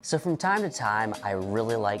So from time to time, I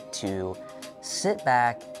really like to sit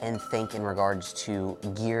back and think in regards to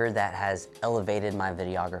gear that has elevated my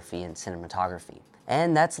videography and cinematography.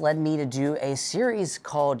 And that's led me to do a series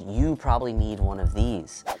called You Probably Need One of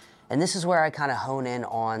These. And this is where I kind of hone in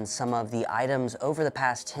on some of the items over the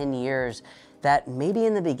past 10 years that maybe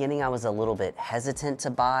in the beginning I was a little bit hesitant to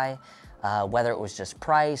buy, whether it was just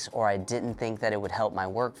price or I didn't think that it would help my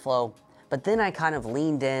workflow. But then I kind of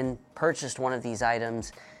leaned in, purchased one of these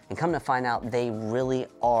items, and come to find out they really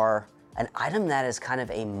are an item that is kind of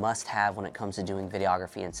a must-have when it comes to doing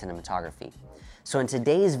videography and cinematography. So in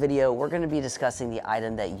today's video, we're gonna be discussing the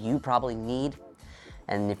item that you probably need.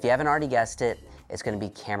 And if you haven't already guessed it, it's gonna be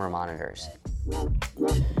camera monitors.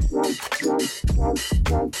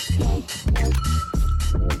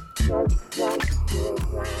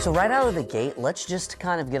 So right out of the gate, let's just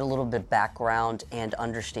kind of get a little bit background and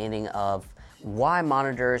understanding of why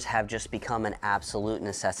monitors have just become an absolute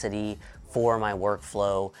necessity for my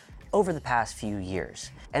workflow over the past few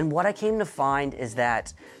years. And what I came to find is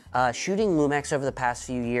that shooting Lumix over the past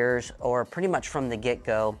few years, or pretty much from the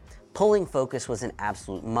get-go, pulling focus was an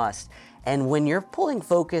absolute must. And when you're pulling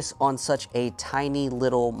focus on such a tiny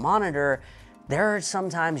little monitor, there are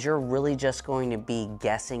sometimes you're really just going to be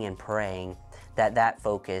guessing and praying that that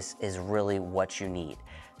focus is really what you need.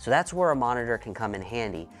 So that's where a monitor can come in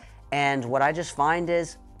handy. And what I just find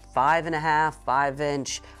is 5.5,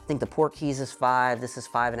 5-inch, I think the Portkeys is 5, this is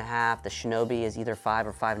 5.5, the Shinobi is either 5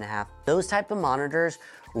 or 5.5. Those type of monitors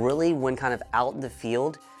really, when kind of out in the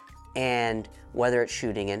field, and whether it's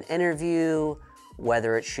shooting an interview,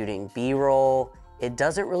 whether it's shooting B-roll, it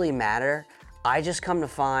doesn't really matter. I just come to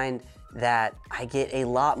find that I get a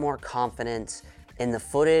lot more confidence in the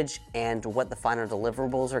footage and what the final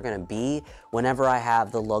deliverables are gonna be whenever I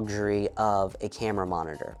have the luxury of a camera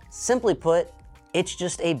monitor. Simply put, it's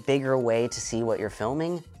just a bigger way to see what you're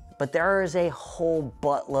filming, but there is a whole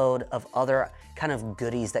buttload of other kind of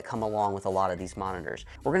goodies that come along with a lot of these monitors.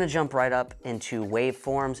 We're gonna jump right up into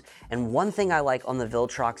waveforms, and one thing I like on the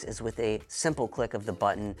Viltrox is with a simple click of the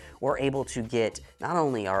button, we're able to get not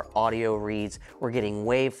only our audio reads, we're getting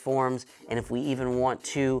waveforms, and if we even want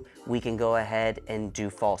to, we can go ahead and do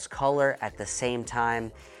false color at the same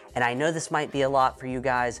time. And I know this might be a lot for you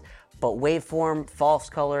guys, but waveform, false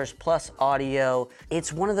colors, plus audio,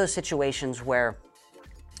 it's one of those situations where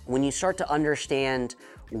when you start to understand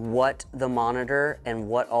what the monitor and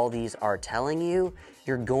what all these are telling you,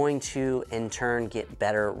 you're going to in turn get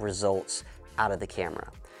better results out of the camera.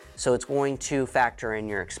 So it's going to factor in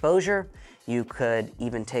your exposure. You could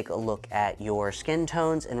even take a look at your skin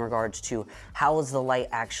tones in regards to how is the light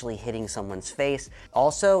actually hitting someone's face.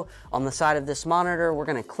 Also, on the side of this monitor, we're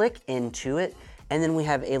gonna click into it, and then we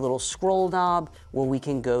have a little scroll knob where we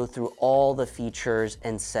can go through all the features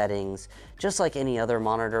and settings, just like any other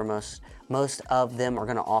monitor. Most of them are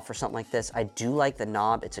gonna offer something like this. I do like the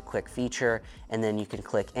knob, it's a quick feature, and then you can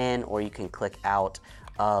click in or you can click out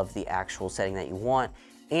of the actual setting that you want.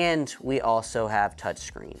 And we also have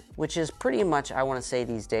touchscreen, which is pretty much, I wanna say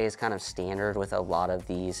these days, kind of standard with a lot of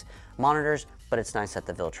these monitors, but it's nice that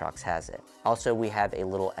the Viltrox has it. Also, we have a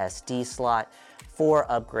little SD slot for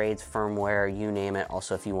upgrades, firmware, you name it.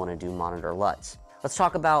 Also, if you wanna do monitor LUTs. Let's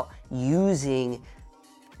talk about using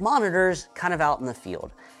monitors kind of out in the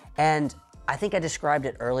field. And I think I described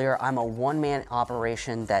it earlier. I'm a one-man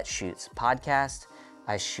operation that shoots podcasts.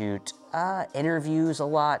 I shoot interviews a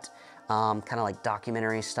lot, kind of like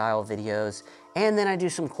documentary style videos. And then I do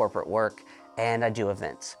some corporate work and I do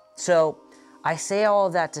events. So I say all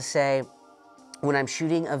of that to say, when I'm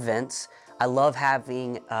shooting events, I love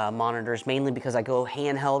having monitors, mainly because I go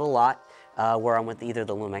handheld a lot, where I'm with either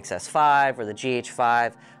the Lumix S5 or the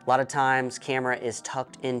GH5. A lot of times camera is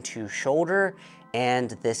tucked into shoulder,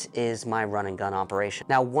 and this is my run and gun operation.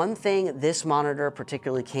 Now, one thing this monitor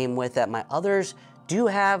particularly came with that my others do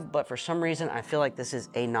have, but for some reason I feel like this is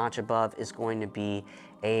a notch above, is going to be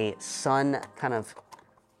a sun kind of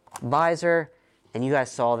visor. And you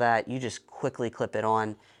guys saw that, you just quickly clip it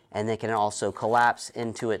on, and they can also collapse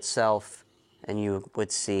into itself, and you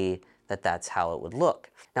would see that that's how it would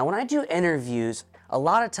look. Now, when I do interviews, a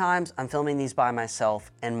lot of times I'm filming these by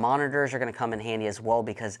myself, and monitors are gonna come in handy as well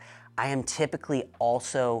because I am typically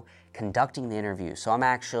also conducting the interview. So I'm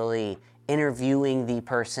actually interviewing the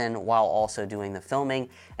person while also doing the filming.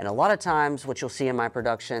 And a lot of times what you'll see in my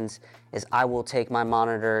productions is I will take my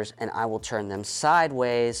monitors and I will turn them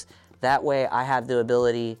sideways. That way I have the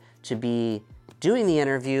ability to be doing the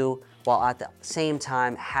interview while at the same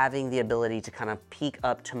time having the ability to kind of peek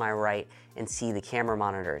up to my right and see the camera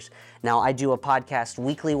monitors. Now, I do a podcast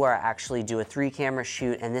weekly where I actually do a 3-camera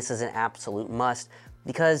shoot, and this is an absolute must.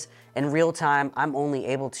 because in real time, I'm only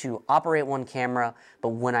able to operate one camera, but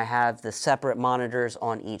when I have the separate monitors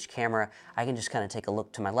on each camera, I can just kind of take a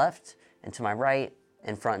look to my left and to my right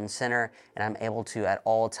and front and center, and I'm able to at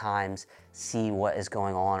all times see what is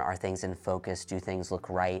going on. Are things in focus? Do things look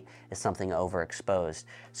right? Is something overexposed?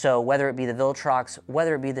 So whether it be the Viltrox,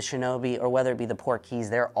 whether it be the Shinobi, or whether it be the Portkeys,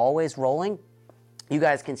 they're always rolling. You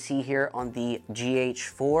guys can see here on the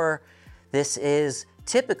GH4, this is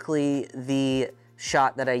typically the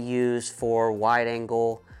shot that I use for wide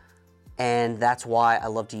angle, and that's why I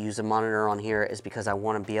love to use a monitor on here, is because I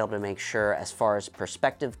want to be able to make sure, as far as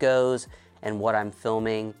perspective goes and what I'm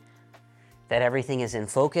filming, that everything is in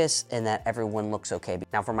focus and that everyone looks okay.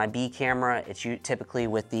 Now for my B camera, it's typically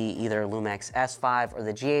with the either Lumix S5 or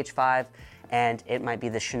the GH5, and it might be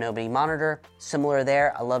the Shinobi monitor. Similar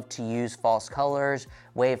there, I love to use false colors,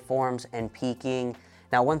 waveforms, and peaking.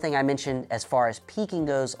 Now, one thing I mentioned as far as peaking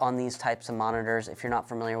goes on these types of monitors, if you're not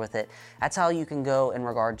familiar with it, that's how you can go in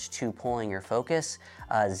regards to pulling your focus.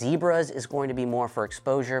 Zebras is going to be more for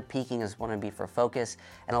exposure, peaking is going to be for focus,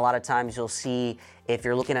 and a lot of times you'll see if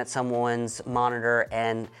you're looking at someone's monitor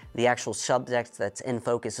and the actual subject that's in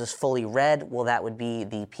focus is fully red, well, that would be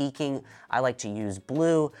the peaking. I like to use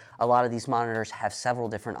blue. A lot of these monitors have several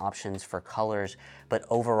different options for colors, but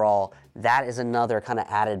overall, that is another kind of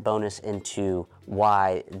added bonus into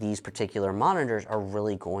why these particular monitors are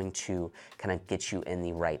really going to kind of get you in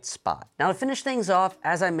the right spot. Now, to finish things off,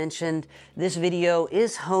 as I mentioned, this video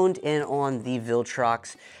is honed in on the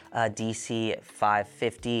Viltrox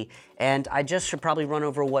DC-550, and I just should probably run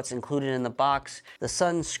over what's included in the box. The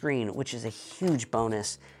sunscreen, which is a huge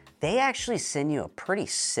bonus. They actually send you a pretty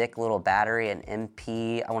sick little battery, an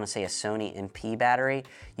MP, I want to say a Sony MP battery.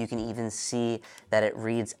 You can even see that it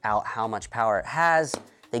reads out how much power it has.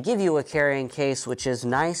 They give you a carrying case, which is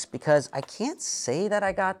nice because I can't say that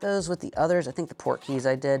I got those with the others. I think the Portkeys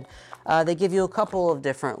I did. They give you a couple of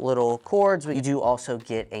different little cords, but you do also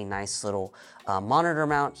get a nice little monitor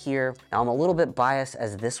mount here. Now I'm a little bit biased,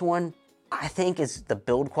 as this one, I think the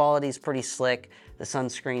build quality is pretty slick. The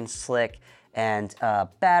sunscreen's slick. And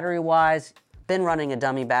battery-wise, been running a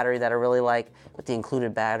dummy battery that I really like, but the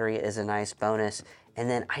included battery is a nice bonus. And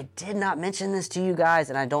then I did not mention this to you guys,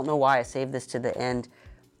 and I don't know why I saved this to the end.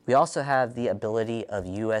 We also have the ability of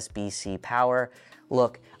USB-C power.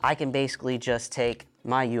 Look, I can basically just take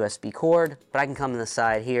my USB cord, but I can come to the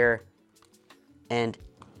side here, and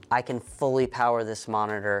I can fully power this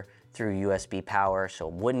monitor through USB power, so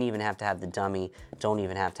wouldn't even have to have the dummy, don't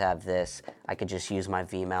even have to have this. I could just use my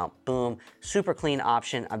V-mount, boom. Super clean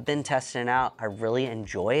option. I've been testing it out. I really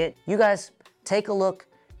enjoy it. You guys, take a look,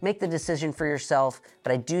 make the decision for yourself,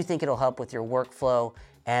 but I do think it'll help with your workflow,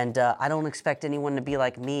 and I don't expect anyone to be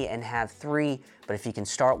like me and have 3, but if you can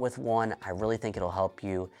start with 1, I really think it'll help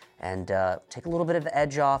you and take a little bit of the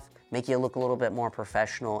edge off, make you look a little bit more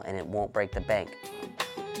professional, and it won't break the bank.